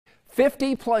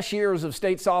50-plus years of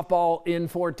state softball in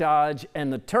Fort Dodge,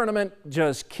 and the tournament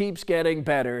just keeps getting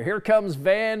better. Here comes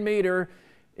Van Meter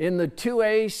in the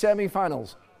 2A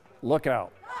semifinals. Look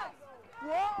out.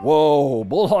 Whoa,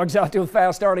 Bulldogs out to a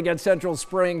fast start against Central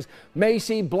Springs.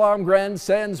 Macy Blomgren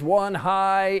sends one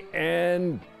high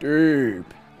and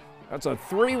deep. That's a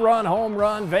 3-run home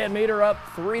run. Van Meter up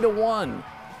 3-1.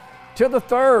 To the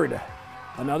third,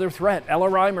 another threat. Ella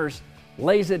Reimers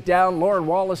lays it down. Lauren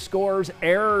Wallace scores.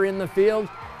 Error in the field.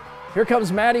 Here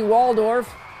comes Maddie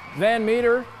Waldorf. Van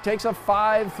Meter takes a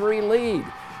 5-3 lead.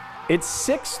 It's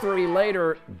 6-3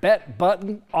 later. Bet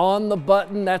Button on the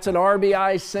button. That's an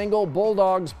RBI single.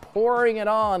 Bulldogs pouring it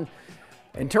on.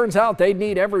 And turns out they'd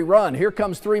need every run. Here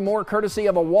comes 3 more courtesy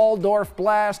of a Waldorf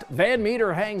blast. Van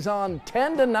Meter hangs on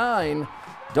 10-9.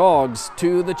 Dogs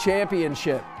to the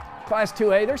championship. Class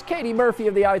 2A, there's Katie Murphy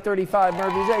of the I-35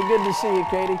 Murphys. Hey, good to see you,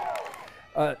 Katie.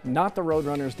 Not the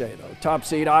Roadrunners' day, though. Top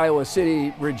seed Iowa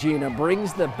City Regina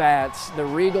brings the bats. The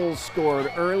Regals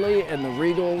scored early, and the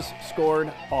Regals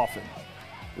scored often.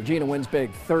 Regina wins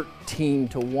big,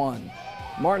 13-1.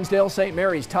 Martinsdale St.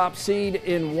 Mary's top seed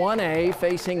in 1A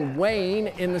facing Wayne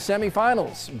in the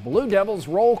semifinals. Blue Devils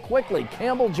roll quickly.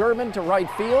 Campbell German to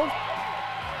right field.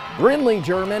 Brinley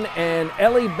German and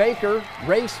Ellie Baker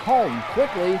race home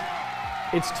quickly.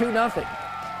 It's 2-0.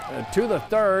 To the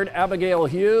third, Abigail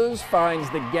Hughes finds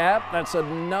the gap. That's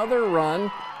another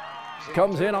run.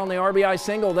 Comes in on the RBI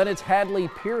single. Then it's Hadley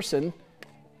Pearson.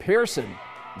 Pearson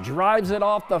drives it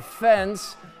off the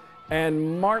fence.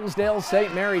 And Martinsdale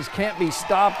St. Mary's can't be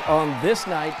stopped on this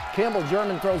night. Campbell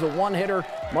German throws a one-hitter.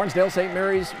 Martinsdale St.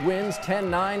 Mary's wins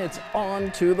 10-9. It's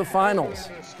on to the finals.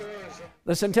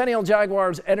 The Centennial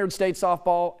Jaguars entered state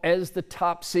softball as the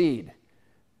top seed.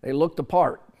 They looked the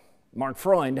part. Mark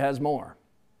Freund has more.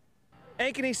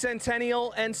 Ankeny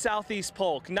Centennial and Southeast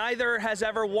Polk. Neither has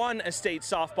ever won a state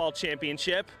softball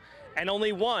championship, and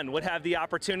only one would have the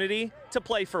opportunity to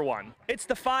play for one. It's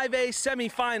the 5A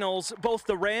semifinals, both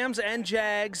the Rams and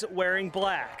Jags wearing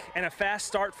black, and a fast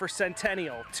start for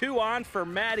Centennial. 2 on for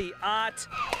Maddie Ott,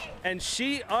 and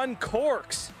she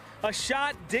uncorks. A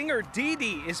shot Dinger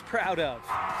Dede is proud of.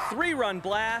 3-run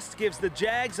blast gives the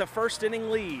Jags a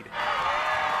first-inning lead.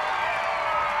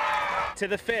 To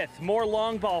the 5th, more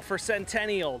long ball for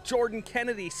Centennial. Jordan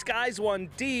Kennedy skies one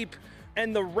deep,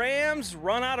 and the Rams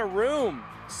run out of room.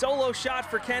 Solo shot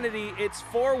for Kennedy. It's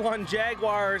 4-1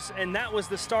 Jaguars, and that was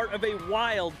the start of a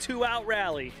wild 2-out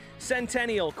rally.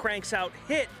 Centennial cranks out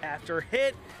hit after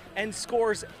hit and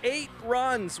scores 8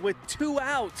 runs with 2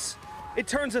 outs. It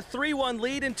turns a 3-1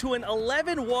 lead into an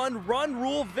 11-1 run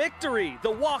rule victory. The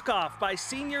walk-off by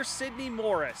senior Sydney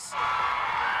Morris.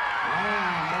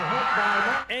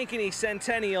 Ankeny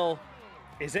Centennial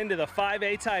is into the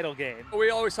 5A title game.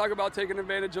 We always talk about taking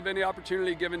advantage of any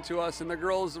opportunity given to us, and the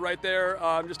girls right there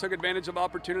just took advantage of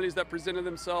opportunities that presented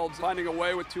themselves. Finding a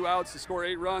way with 2 outs to score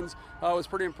 8 runs was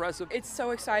pretty impressive. It's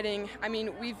so exciting. I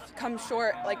mean, we've come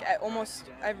short like almost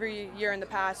every year in the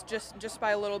past, just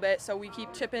by a little bit, so we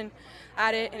keep chipping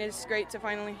at it, and it's great to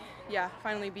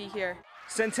finally be here.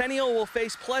 Centennial will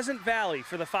face Pleasant Valley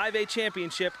for the 5A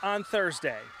championship on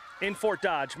Thursday. In Fort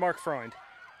Dodge, Mark Freund,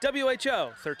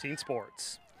 WHO 13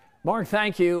 Sports. Mark,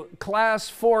 thank you. Class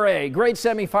 4A, great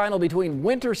semifinal between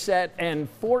Winterset and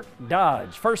Fort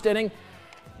Dodge. First inning,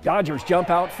 Dodgers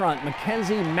jump out front.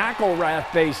 Mackenzie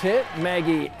McElrath base hit.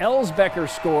 Maggie Elsbecker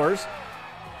scores.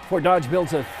 Fort Dodge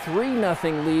builds a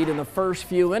 3-0 lead in the first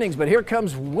few innings, but here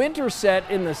comes Winterset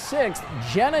in the 6th.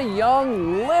 Jenna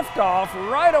Young liftoff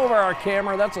right over our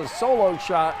camera. That's a solo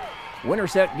shot.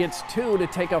 Winterset gets 2 to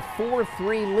take a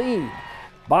 4-3 lead.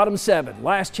 Bottom 7,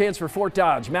 last chance for Fort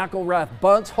Dodge. McElrath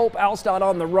bunts, Hope Alstott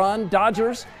on the run.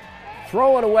 Dodgers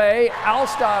throw it away.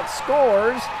 Alstott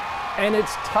scores, and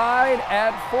it's tied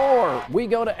at 4. We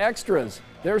go to extras.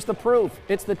 There's the proof.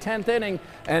 It's the 10th inning,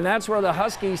 and that's where the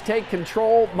Huskies take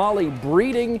control. Molly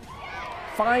Breeding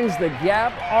finds the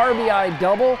gap. RBI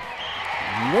double.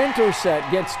 Winterset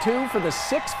gets 2 for the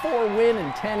 6-4 win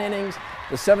in 10 innings.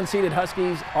 The 7-seeded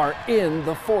Huskies are in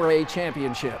the 4A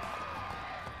championship.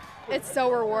 It's so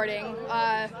rewarding.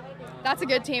 That's a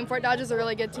good team. Fort Dodge is a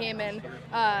really good team, and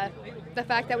the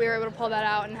fact that we were able to pull that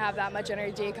out and have that much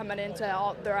energy coming into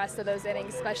all the rest of those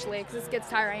innings, especially because this gets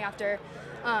tiring after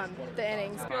the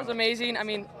innings. It feels amazing. I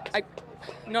mean,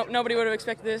 nobody would have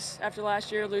expected this after last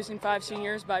year, losing 5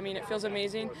 seniors, but I mean, it feels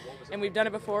amazing, and we've done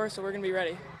it before, so we're going to be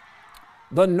ready.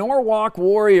 The Norwalk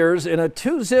Warriors in a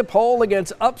 2-zip hole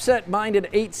against upset-minded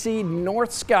 8-seed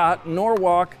North Scott.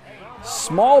 Norwalk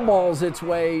small balls its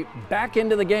way back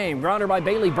into the game. Grounder by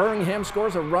Bailey Birmingham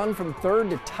scores a run from third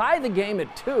to tie the game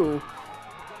at 2.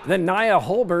 Then Nia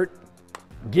Holbert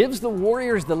gives the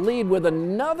Warriors the lead with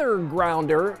another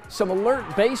grounder, some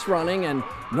alert base running, and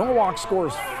Norwalk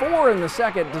scores 4 in the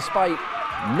second despite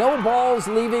no balls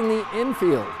leaving the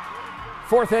infield.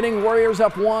 Fourth inning, Warriors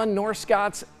up 1. North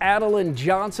Scott's Adeline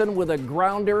Johnson with a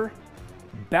grounder.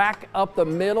 Back up the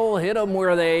middle, hit them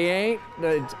where they ain't.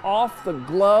 It's off the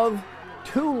glove.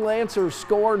 2 Lancers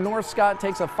score. North Scott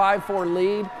takes a 5-4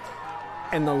 lead,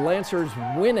 and the Lancers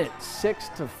win it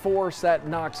 6-4. So that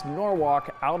knocks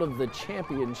Norwalk out of the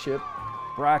championship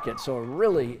bracket. So a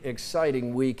really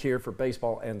exciting week here for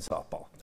baseball and softball.